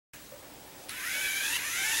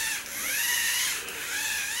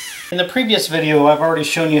In the previous video, I've already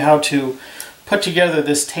shown you how to put together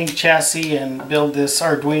this tank chassis and build this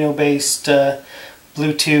Arduino-based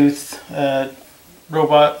Bluetooth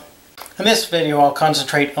robot. In this video, I'll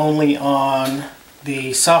concentrate only on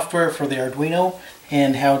the software for the Arduino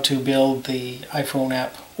and how to build the iPhone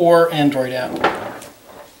app or Android app.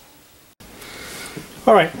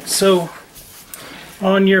 Alright, so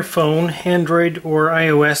on your phone, Android or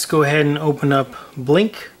iOS, go ahead and open up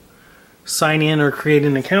Blynk, sign in or create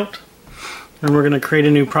an account, and we're going to create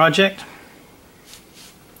a new project.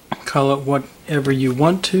 Call it whatever you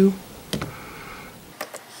want to.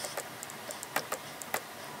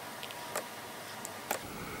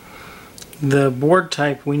 The board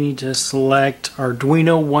type, we need to select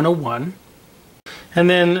Arduino 101. And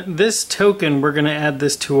then this token, we're going to add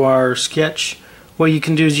this to our sketch. What you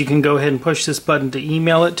can do is you can go ahead and push this button to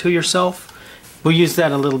email it to yourself. We'll use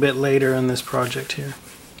that a little bit later in this project here.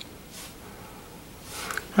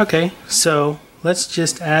 Okay, so let's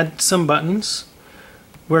just add some buttons.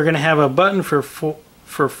 We're going to have a button for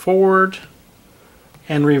forward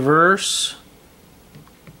and reverse.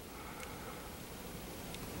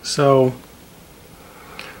 So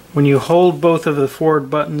when you hold both of the forward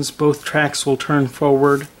buttons, both tracks will turn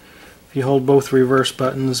forward. If you hold both reverse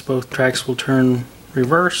buttons, both tracks will turn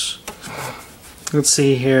reverse. Let's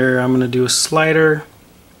see here, I'm going to do a slider.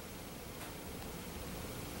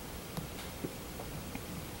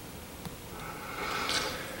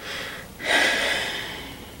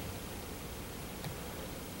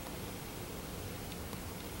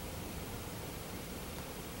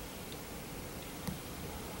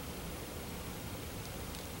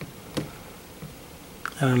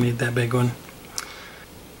 I don't need that big one.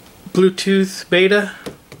 Bluetooth beta.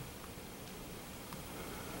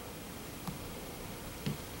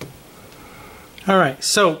 Alright,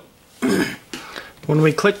 so when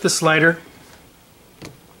we click the slider,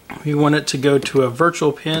 we want it to go to a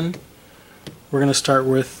virtual pin. We're going to start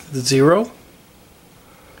with 0.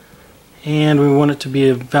 And we want it to be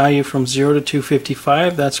a value from 0 to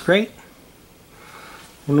 255. That's great.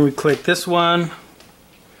 When we click this one,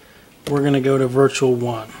 we're going to go to virtual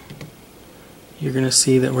 1. You're going to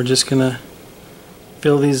see that we're just going to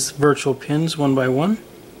fill these virtual pins one by one.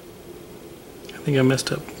 I think I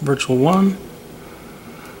messed up. Virtual 1.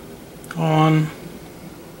 On.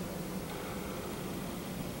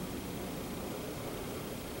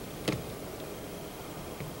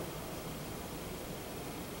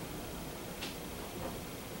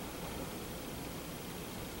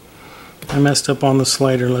 I messed up on the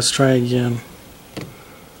slider. Let's try again.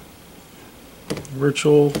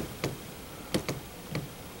 Virtual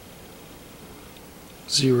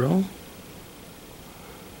 0.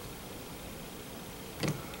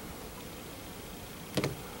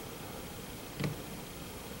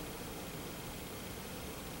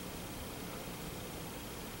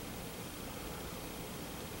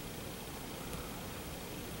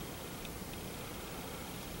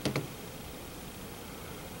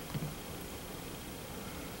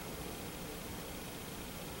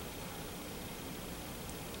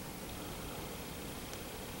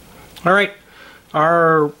 Alright,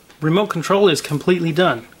 our remote control is completely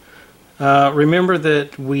done. Remember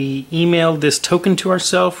that we emailed this token to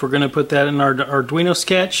ourselves. We're going to put that in our Arduino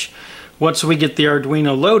sketch. Once we get the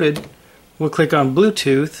Arduino loaded, we'll click on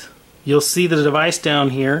Bluetooth. You'll see the device down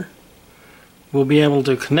here. We'll be able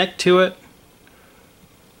to connect to it,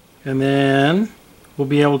 and then we'll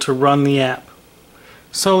be able to run the app.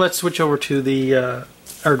 So let's switch over to the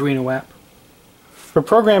Arduino app. For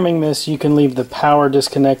programming this, you can leave the power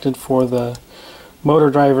disconnected for the motor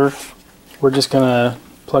driver. We're just going to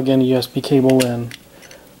plug in a USB cable and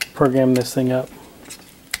program this thing up.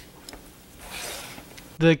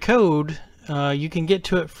 The code, you can get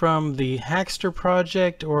to it from the Hackster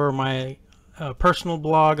project or my personal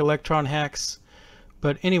blog, Electron Hacks.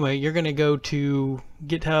 But anyway, you're going to go to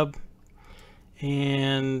GitHub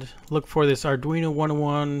and look for this Arduino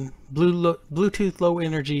 101 Bluetooth Low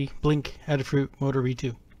Energy Blynk Adafruit Motor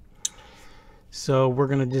V2. So we're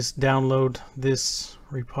going to just download this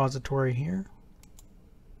repository here.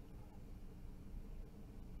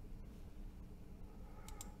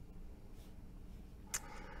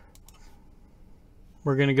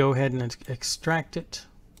 We're going to go ahead and extract it.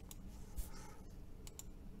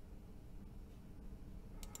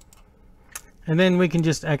 And then we can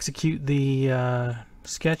just execute the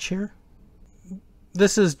sketch here.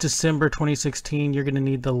 This is December 2016. You're going to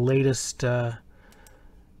need the latest Arduino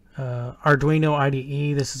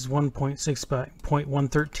IDE. This is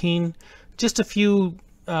 1.6.113. Just a few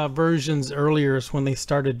versions earlier is when they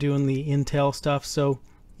started doing the Intel stuff, so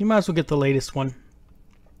you might as well get the latest one.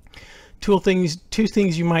 two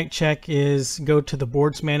things you might check is go to the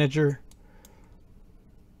boards manager.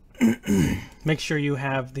 Make sure you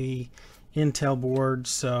have the Intel board,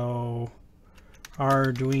 so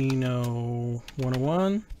Arduino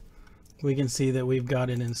 101. We can see that we've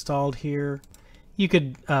got it installed here. You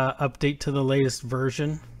could update to the latest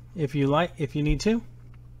version if you need to.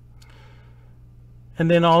 And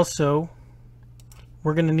then also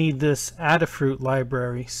we're going to need this Adafruit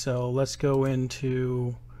library, so let's go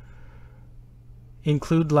into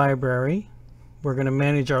include library. We're going to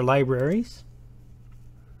manage our libraries,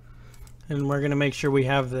 and we're going to make sure we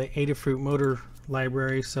have the Adafruit motor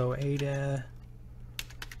library. So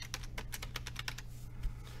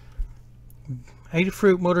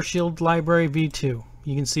Adafruit Motor Shield Library v2.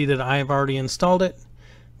 You can see that I have already installed it,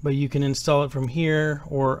 but you can install it from here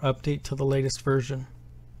or update to the latest version.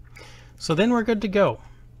 So then we're good to go.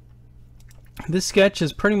 This sketch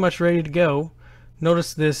is pretty much ready to go.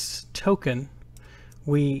 Notice this token.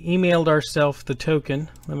 We emailed ourselves the token.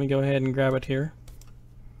 Let me go ahead and grab it here.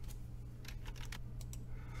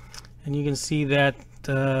 And you can see that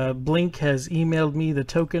Blynk has emailed me the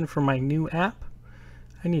token for my new app.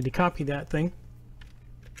 I need to copy that thing.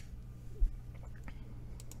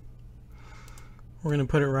 We're going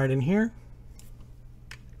to put it right in here.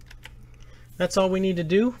 That's all we need to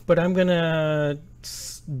do, but I'm going to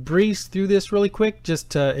breeze through this really quick,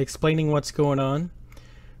 just explaining what's going on.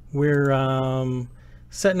 We're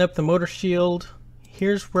setting up the motor shield.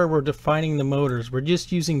 Here's where we're defining the motors. We're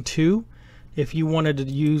just using 2. If you wanted to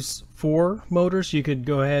use 4 motors, you could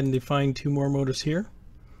go ahead and define 2 more motors here.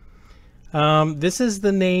 This is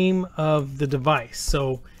the name of the device.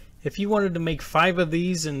 So if you wanted to make 5 of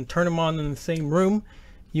these and turn them on in the same room,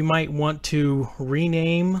 you might want to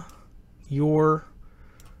rename your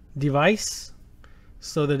device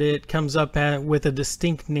so that it comes up with a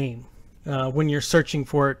distinct name when you're searching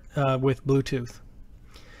for it with Bluetooth.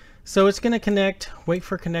 So it's going to connect, wait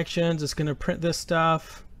for connections, it's going to print this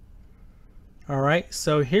stuff. Alright,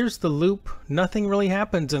 so here's the loop. Nothing really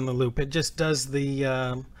happens in the loop. It just does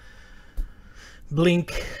the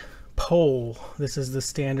Blynk poll. This is the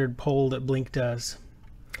standard poll that Blynk does.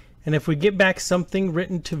 And if we get back something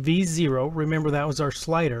written to V0, remember that was our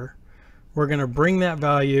slider, we're going to bring that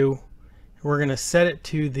value, we're going to set it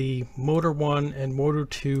to the motor 1 and motor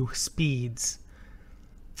 2 speeds.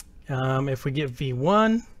 If we get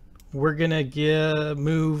V1, we're going to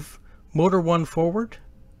move motor 1 forward,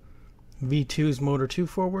 V2 is motor 2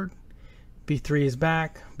 forward, V3 is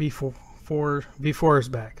back, V4 is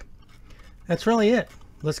back. That's really it.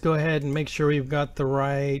 Let's go ahead and make sure we've got the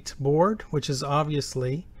right board, which is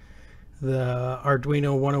obviously the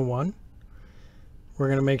Arduino 101. We're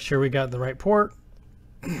going to make sure we got the right port.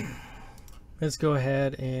 Let's go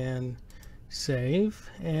ahead and save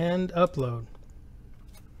and upload.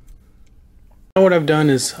 Now what I've done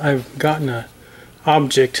is I've gotten an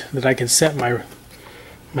object that I can set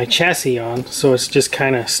my chassis on, so it's just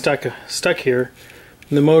kind of stuck here.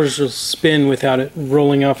 And the motors will spin without it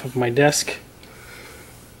rolling off of my desk.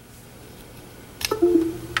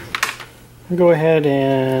 I'll go ahead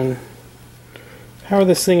and power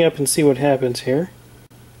this thing up and see what happens here.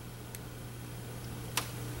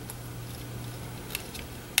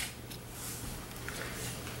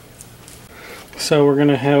 So we're going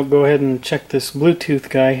to go ahead and check this Bluetooth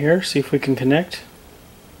guy here, see if we can connect.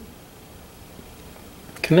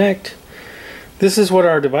 Connect. This is what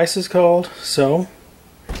our device is called, so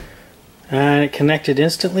and it connected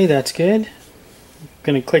instantly. That's good. I'm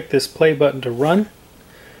going to click this play button to run.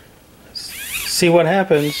 See what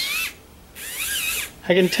happens.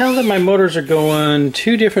 I can tell that my motors are going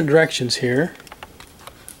 2 different directions here.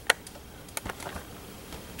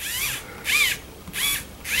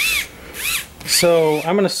 So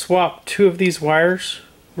I'm going to swap 2 of these wires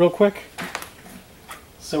real quick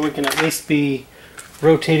so we can at least be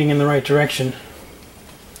rotating in the right direction.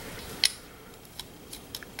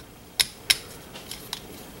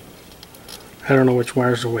 I don't know which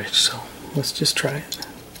wires are which, so let's just try it.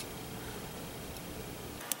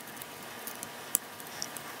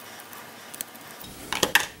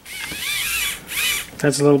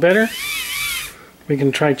 That's a little better. We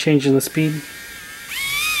can try changing the speed.